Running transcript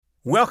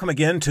Welcome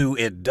again to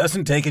It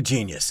Doesn't Take a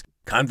Genius,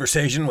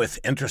 conversation with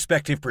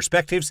introspective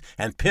perspectives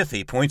and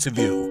pithy points of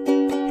view.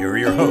 Here are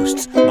your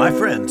hosts, my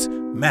friends,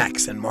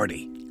 Max and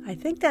Marty. I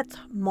think that's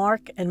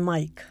Mark and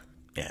Mike.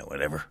 Yeah,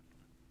 whatever.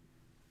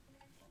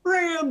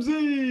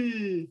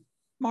 Ramsey!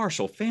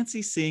 Marshall,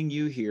 fancy seeing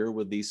you here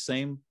with these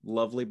same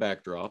lovely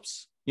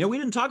backdrops. You know, we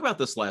didn't talk about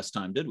this last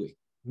time, did we?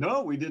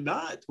 No, we did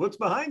not. What's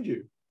behind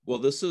you? Well,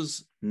 this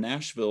is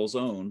Nashville's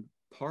own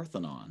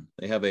Parthenon.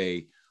 They have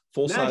a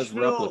full-size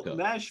replica.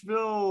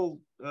 Nashville,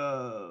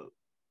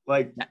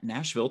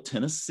 Nashville,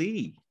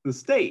 Tennessee. The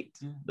state.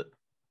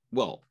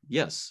 Well,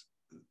 yes.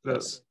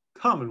 Yes.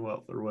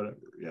 Commonwealth or whatever,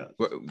 yeah.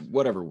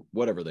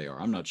 Whatever they are,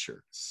 I'm not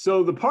sure.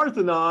 So the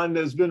Parthenon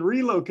has been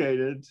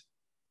relocated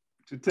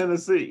to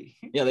Tennessee.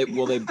 Yeah, they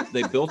built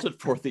it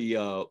for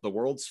the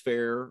World's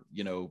Fair,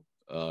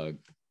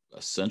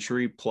 a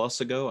century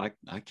plus ago.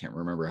 I can't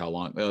remember how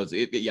long.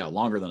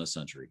 Longer than a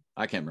century.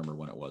 I can't remember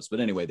when it was. But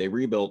anyway, they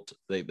rebuilt.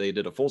 They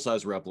did a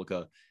full-size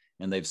replica,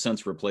 and they've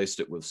since replaced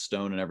it with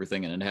stone and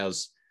everything. And it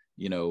has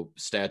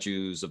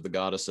statues of the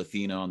goddess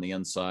Athena on the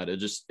inside.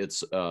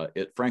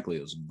 It frankly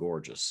is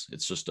gorgeous.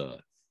 It's just a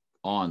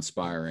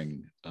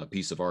awe-inspiring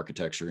piece of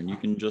architecture, and you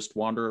can just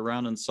wander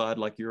around inside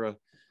like you're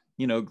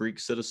a Greek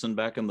citizen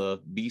back in the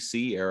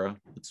BC era.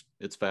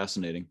 It's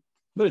fascinating,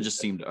 but it just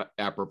seemed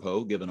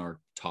apropos given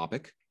our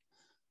topic.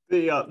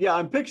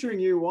 I'm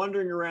picturing you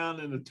wandering around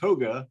in a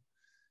toga,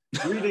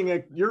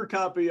 reading your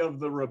copy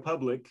of the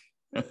Republic.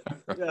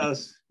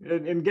 Yes,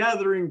 and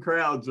gathering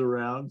crowds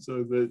around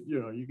so that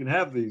you can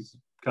have these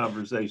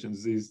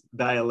conversations, these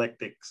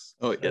dialectics.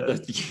 Oh yeah,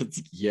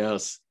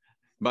 yes.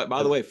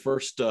 By the way,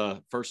 first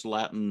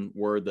Latin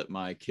word that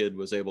my kid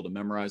was able to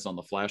memorize on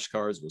the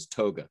flashcards was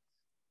toga.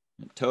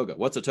 Toga.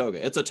 What's a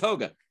toga? It's a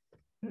toga.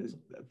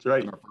 That's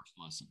right. In our first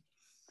lesson.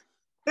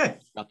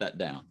 Got that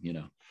down.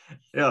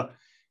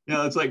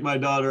 Yeah, it's like my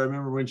daughter. I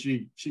remember when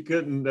she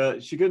couldn't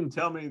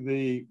tell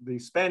me the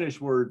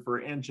Spanish word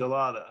for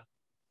enchilada.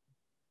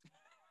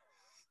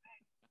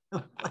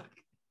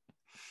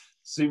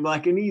 Seemed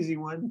like an easy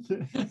one.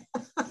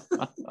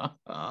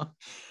 All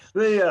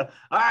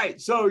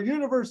right, so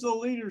universal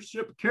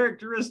leadership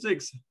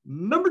characteristics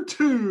number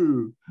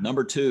two.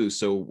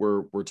 So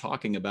we're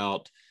talking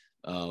about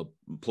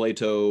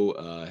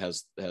Plato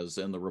has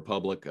in the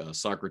Republic,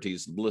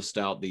 Socrates list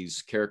out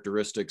these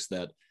characteristics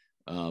that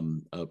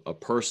a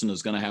person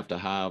is going to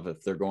have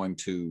if they're going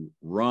to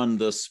run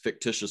this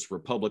fictitious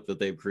republic that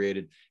they've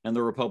created. And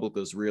the republic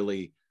is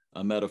really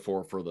a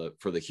metaphor for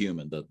the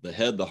human, the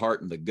head, the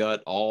heart, and the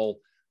gut, all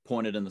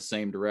pointed in the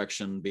same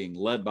direction, being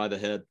led by the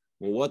head.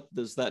 Well, what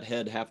does that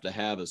head have to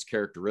have as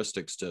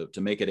characteristics to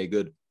make it a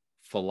good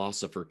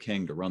philosopher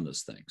king to run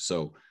this thing?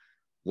 So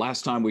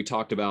last time we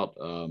talked about,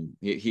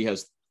 he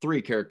has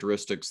three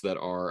characteristics that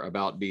are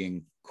about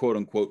being quote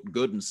unquote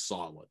good and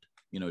solid,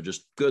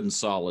 just good and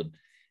solid.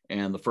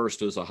 And the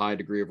first is a high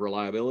degree of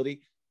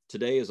reliability.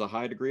 Today is a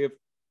high degree of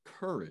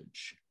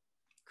courage.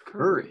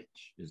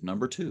 Courage is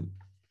number two.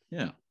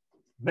 Yeah.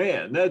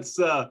 Man, that's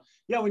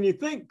when you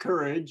think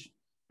courage,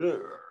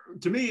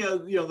 to me,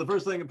 the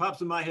first thing that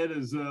pops in my head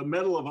is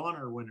Medal of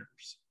Honor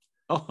winners.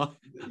 Oh,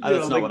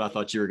 that's not what I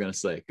thought you were going to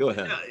say. Go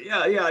ahead.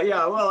 Yeah.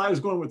 Well, I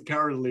was going with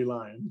Cowardly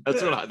Lion.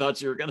 That's what I thought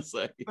you were going to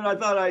say. But I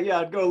thought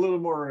I'd go a little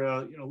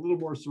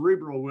more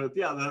cerebral with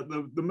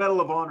the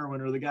Medal of Honor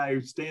winner, the guy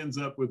who stands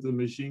up with the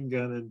machine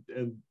gun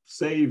and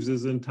saves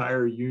his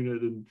entire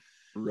unit and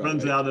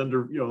runs out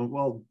under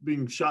while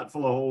being shot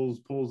full of holes,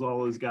 pulls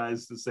all his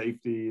guys to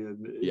safety,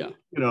 and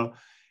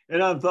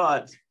and I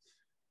thought,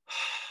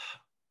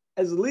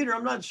 as a leader,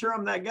 I'm not sure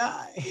I'm that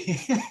guy.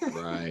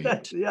 Right.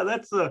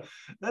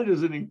 That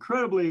is an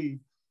incredibly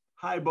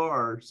high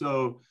bar.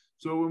 So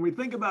when we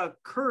think about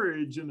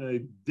courage in a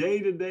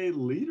day-to-day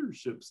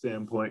leadership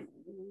standpoint,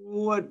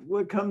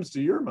 what comes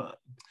to your mind?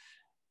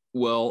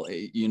 Well,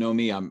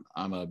 me, I'm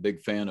a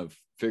big fan of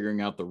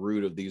figuring out the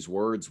root of these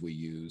words we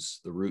use,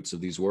 the roots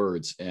of these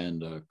words.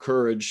 And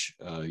courage,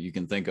 you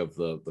can think of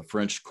the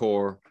French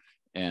corps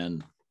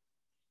and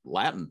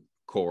Latin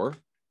corps,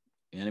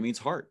 and it means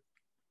heart.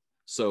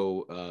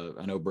 So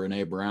I know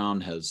Brené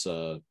Brown has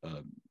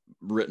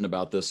written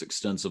about this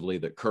extensively,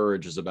 that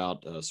courage is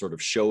about sort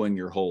of showing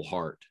your whole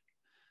heart.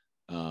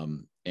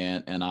 And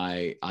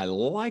I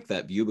like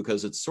that view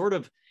because it's sort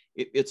of,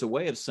 it's a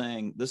way of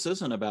saying this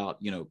isn't about,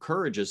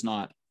 courage is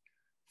not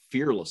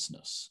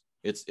fearlessness.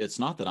 It's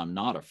not that I'm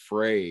not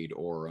afraid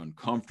or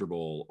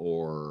uncomfortable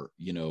or,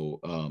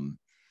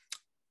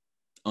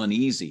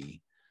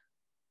 uneasy,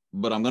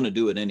 but I'm going to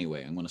do it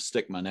anyway. I'm going to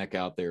stick my neck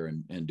out there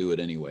and do it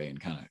anyway, and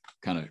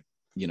kind of,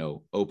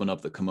 open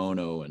up the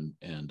kimono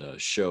and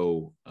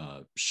show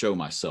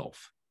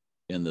myself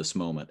in this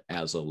moment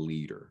as a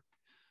leader.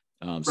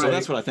 So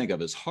that's what I think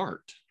of as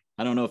heart.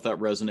 I don't know if that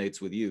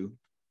resonates with you.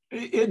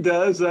 It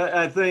does.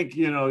 I think,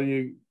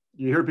 you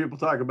hear people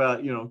talk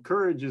about,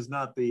 courage is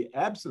not the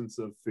absence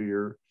of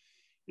fear.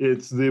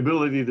 It's the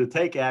ability to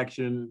take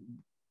action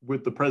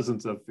with the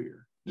presence of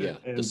fear. Yeah.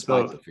 And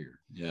Despite so, the fear.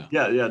 Yeah.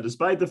 yeah.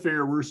 Despite the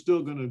fear, we're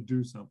still going to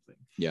do something.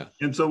 Yeah.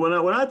 And so when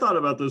I thought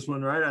about this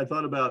one, right, I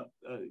thought about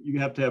you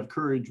have to have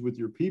courage with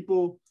your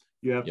people.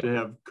 You have to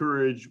have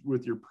courage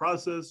with your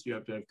process. You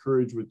have to have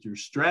courage with your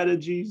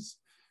strategies.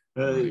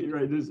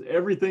 Right. There's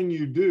everything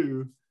you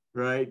do.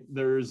 Right.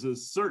 There's a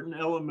certain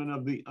element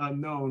of the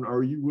unknown.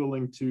 Are you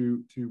willing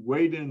to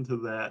wade into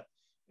that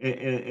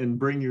and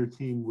bring your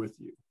team with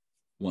you?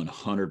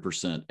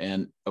 100%.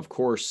 And of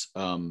course,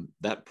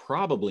 that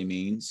probably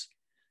means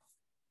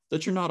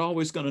that you're not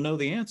always going to know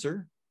the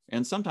answer.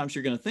 And sometimes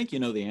you're going to think you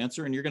know the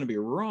answer and you're going to be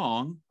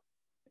wrong.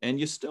 And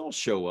you still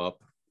show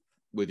up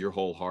with your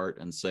whole heart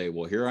and say,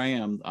 well, here I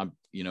am.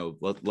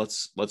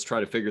 Let's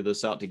try to figure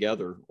this out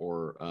together,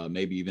 or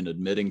maybe even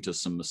admitting to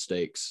some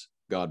mistakes,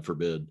 God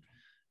forbid.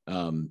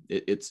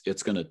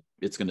 It's going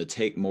to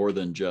take more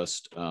than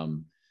just,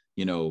 I'm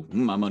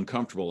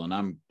uncomfortable and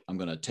I'm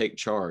going to take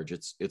charge.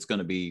 It's going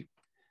to be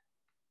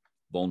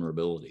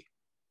vulnerability.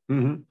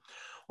 Mm-hmm.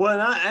 Well,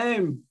 and I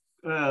am,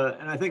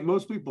 and I think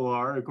most people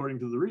are, according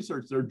to the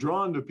research, they're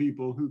drawn to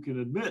people who can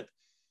admit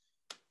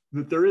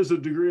that there is a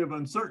degree of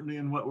uncertainty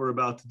in what we're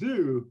about to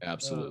do.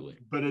 Absolutely.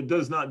 But it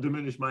does not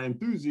diminish my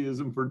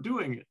enthusiasm for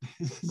doing it.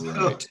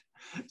 Right.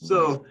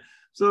 So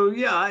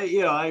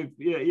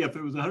if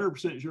it was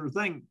 100% sure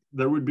thing,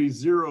 there would be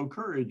zero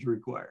courage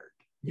required.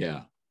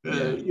 Yeah.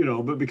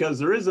 But because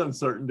there is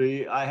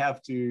uncertainty, I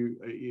have to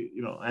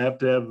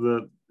have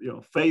the,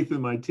 faith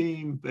in my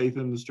team, faith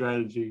in the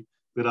strategy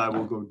that I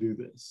will go do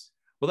this.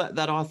 Well,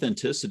 that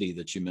authenticity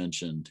that you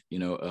mentioned,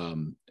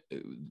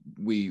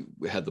 we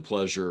had the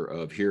pleasure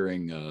of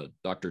hearing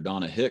Dr.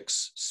 Donna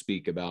Hicks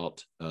speak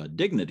about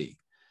dignity.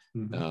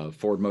 Mm-hmm.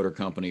 Ford Motor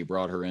Company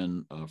brought her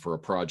in for a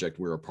project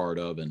we were a part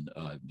of, and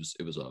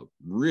it was a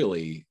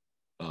really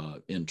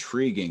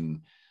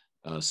intriguing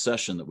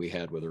session that we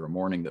had with her, a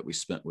morning that we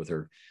spent with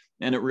her,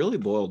 and it really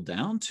boiled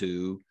down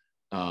to,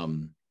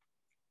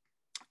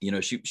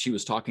 she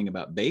was talking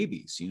about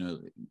babies.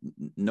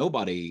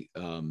 Nobody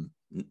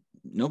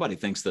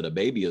thinks that a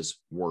baby is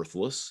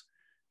worthless.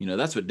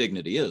 That's what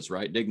dignity is,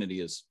 right? Dignity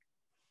is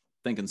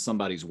thinking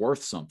somebody's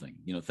worth something,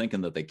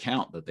 thinking that they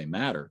count, that they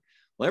matter.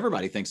 Well,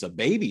 everybody thinks a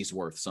baby's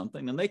worth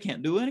something and they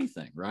can't do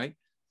anything, right?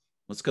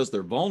 That's because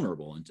they're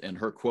vulnerable. And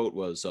her quote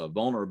was,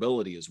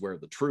 vulnerability is where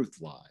the truth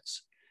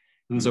lies.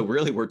 Mm-hmm. So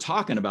really, we're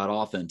talking about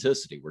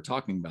authenticity. We're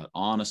talking about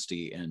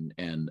honesty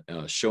and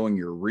showing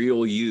your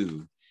real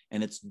you.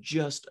 And it's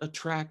just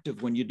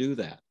attractive when you do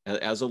that.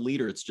 As a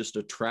leader, it's just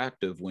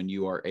attractive when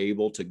you are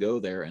able to go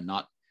there and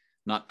not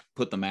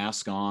put the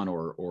mask on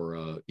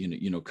or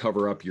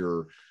cover up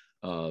your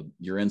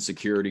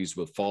insecurities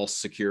with false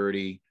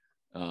security.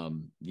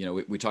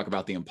 We talk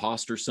about the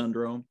imposter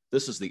syndrome.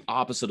 This is the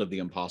opposite of the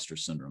imposter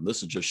syndrome.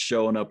 This is just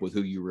showing up with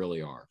who you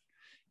really are,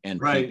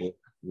 and people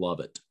love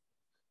it.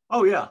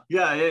 Oh yeah,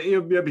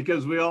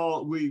 because we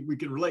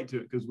can relate to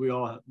it, because we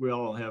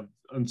all have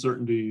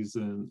uncertainties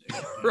and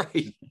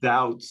right.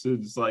 doubts.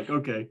 It's like,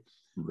 okay,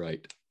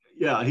 right.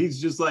 Yeah, he's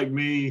just like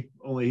me,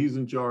 only he's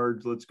in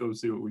charge. Let's go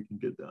see what we can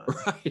get done.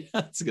 Right.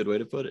 That's a good way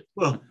to put it.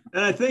 Well,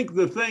 and I think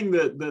the thing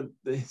that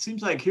it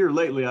seems like here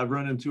lately, I've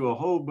run into a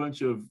whole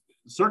bunch of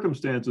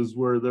circumstances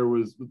where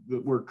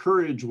where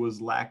courage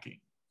was lacking.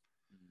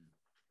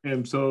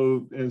 And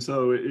so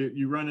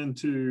you run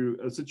into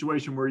a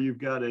situation where you've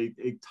got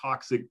a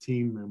toxic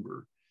team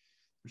member,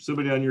 or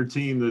somebody on your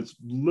team that's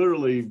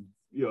literally,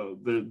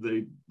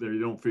 they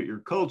don't fit your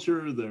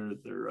culture.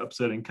 They're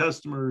upsetting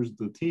customers.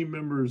 The team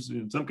members,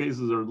 in some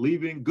cases, are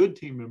leaving. Good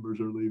team members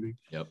are leaving.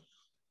 Yep.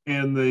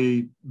 And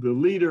the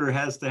leader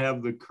has to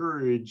have the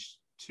courage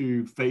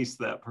to face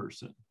that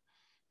person.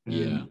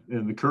 And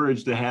the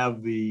courage to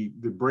have the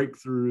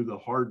breakthrough, the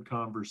hard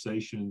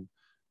conversation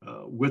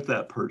with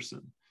that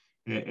person,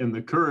 and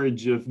the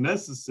courage, if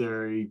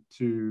necessary,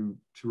 to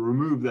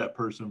remove that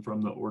person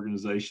from the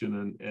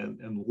organization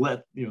and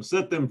let,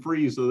 set them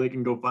free so they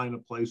can go find a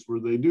place where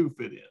they do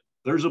fit in.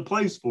 There's a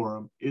place for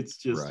them. It's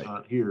just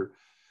not here.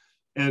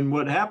 And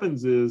what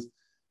happens is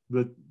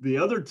the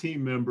other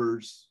team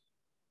members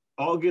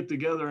all get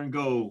together and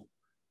go,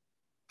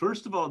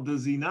 first of all, do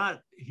they not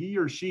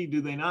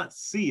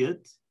see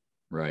it?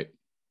 Right.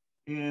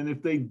 And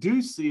if they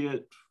do see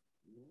it,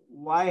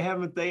 why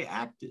haven't they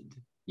acted?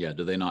 Yeah.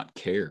 Do they not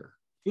care?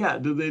 Yeah.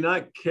 Do they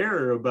not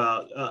care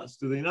about us?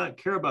 Do they not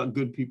care about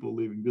good people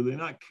leaving? Do they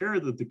not care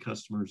that the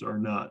customers are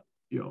not,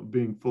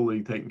 being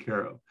fully taken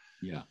care of?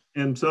 Yeah.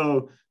 And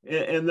so,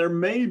 and there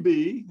may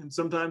be, and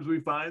sometimes we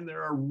find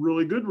there are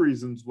really good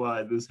reasons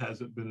why this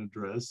hasn't been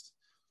addressed.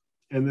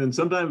 And then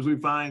sometimes we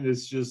find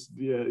it's just,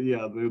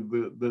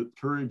 the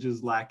courage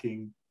is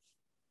lacking.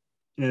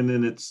 And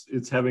then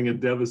it's having a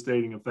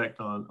devastating effect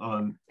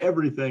on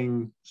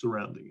everything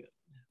surrounding it.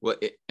 Well,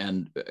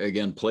 and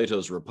again,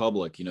 Plato's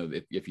Republic,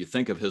 if you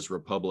think of his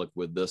Republic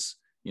with this,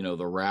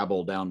 the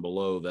rabble down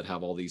below that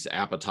have all these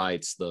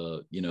appetites,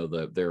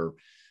 they're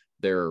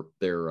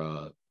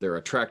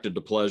attracted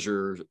to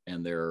pleasure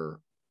and they're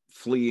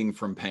fleeing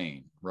from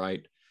pain,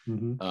 right?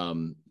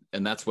 Mm-hmm.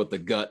 And that's what the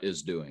gut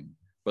is doing.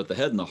 But the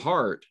head and the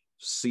heart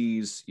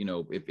sees,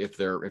 if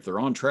they're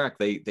on track,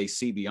 they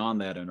see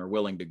beyond that and are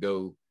willing to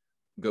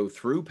go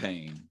through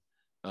pain,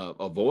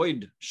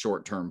 avoid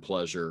short-term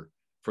pleasure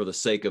for the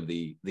sake of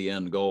the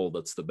end goal.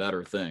 That's the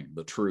better thing,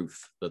 the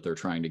truth that they're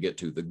trying to get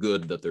to, the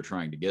good that they're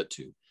trying to get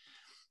to.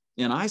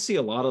 And I see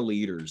a lot of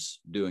leaders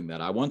doing that.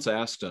 I once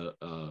asked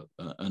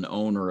an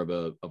owner of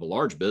a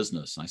large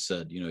business, I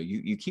said,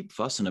 you keep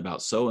fussing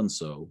about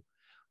so-and-so.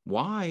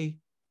 Why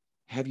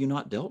have you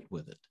not dealt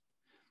with it?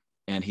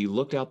 And he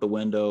looked out the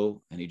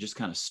window and he just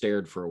kind of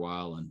stared for a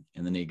while.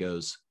 And then he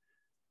goes,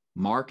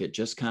 Mark, it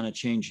just kind of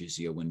changes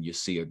you when you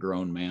see a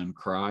grown man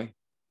cry.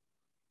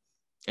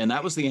 And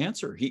that was the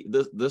answer.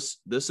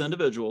 This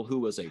individual who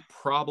was a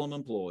problem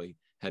employee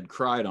had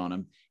cried on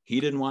him. He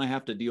didn't want to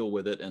have to deal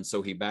with it. And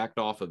so he backed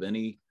off of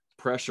any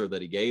pressure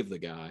that he gave the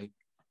guy.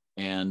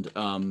 And,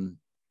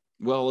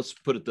 well, let's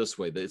put it this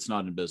way, that it's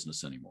not in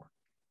business anymore,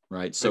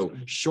 right? So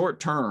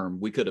short term,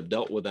 we could have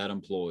dealt with that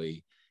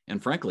employee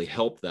and frankly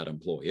helped that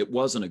employee. It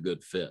wasn't a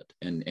good fit.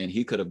 And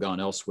he could have gone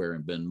elsewhere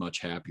and been much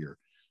happier.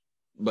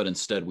 But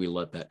instead we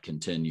let that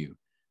continue,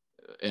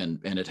 and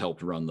it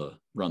helped run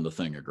the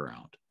thing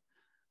aground.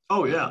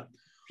 Oh yeah.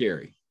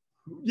 Scary.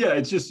 Yeah,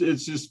 it's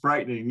just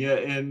frightening. Yeah,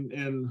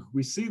 and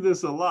we see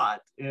this a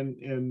lot,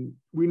 and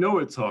we know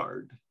it's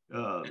hard.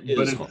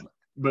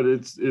 But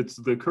it's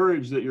the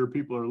courage that your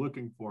people are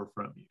looking for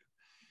from you.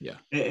 Yeah.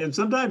 And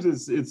sometimes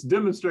it's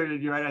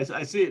demonstrated. You're right.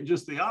 I see it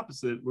just the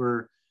opposite,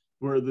 where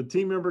the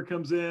team member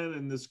comes in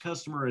and this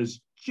customer is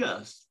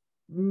just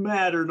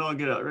mad or not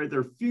get out. Right,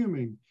 they're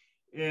fuming,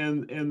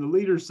 and the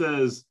leader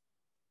says,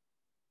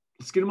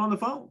 "Let's get him on the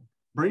phone.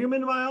 Bring him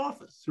into my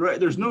office." Right?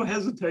 There's no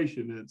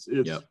hesitation. It's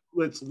yep.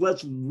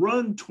 let's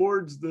run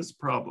towards this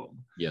problem.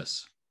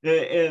 Yes.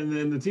 And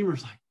then the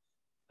teamer's like,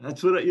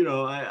 "That's what I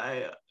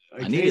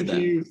needed came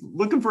to you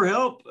looking for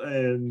help,"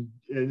 and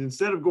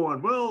instead of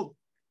going, "Well,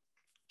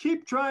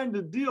 keep trying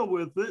to deal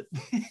with it,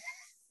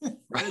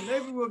 and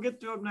maybe we'll get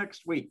to it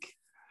next week."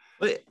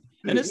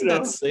 And isn't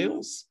that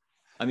sales?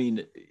 I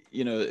mean,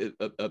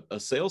 a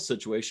sales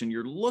situation,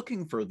 you're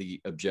looking for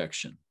the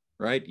objection.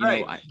 Right.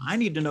 I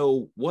need to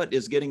know what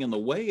is getting in the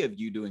way of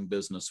you doing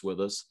business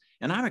with us.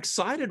 And I'm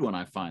excited when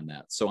I find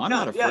that. So I'm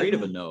not afraid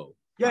of a no.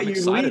 Yeah.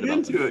 You lead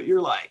into it. You're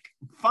like,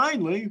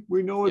 finally,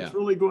 we know what's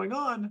really going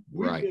on.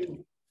 We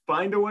can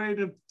find a way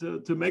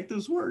to make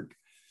this work.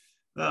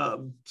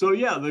 So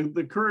yeah,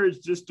 the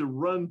courage just to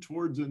run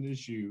towards an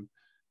issue,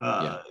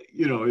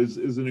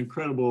 is an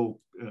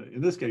incredible, in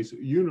this case,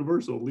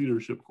 universal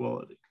leadership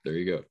quality. There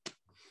you go.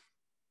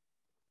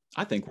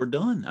 I think we're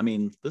done. I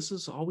mean, this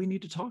is all we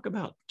need to talk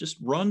about. Just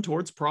run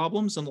towards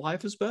problems and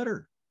life is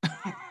better.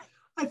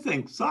 I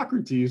think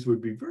Socrates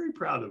would be very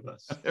proud of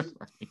us. Right.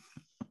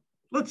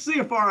 Let's see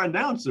if our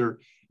announcer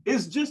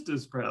is just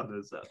as proud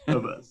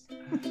of us.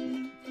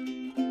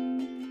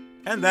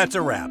 And that's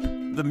a wrap.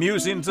 The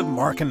musings of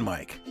Mark and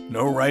Mike.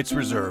 No rights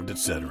reserved,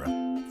 etc.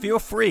 Feel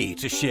free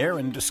to share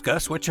and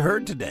discuss what you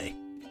heard today.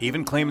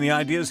 Even claim the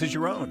ideas as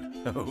your own.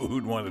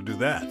 Who'd want to do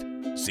that?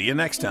 See you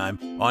next time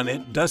on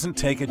It Doesn't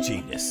Take a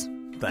Genius.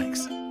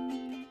 Thanks.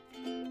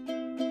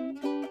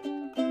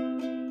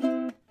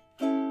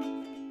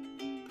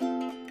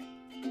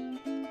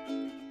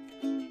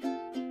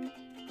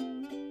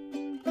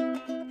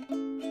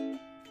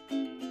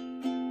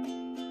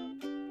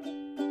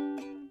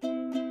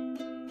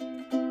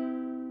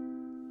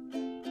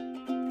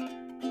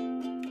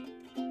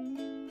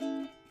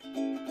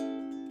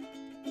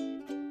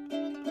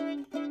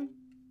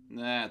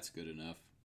 That's good enough.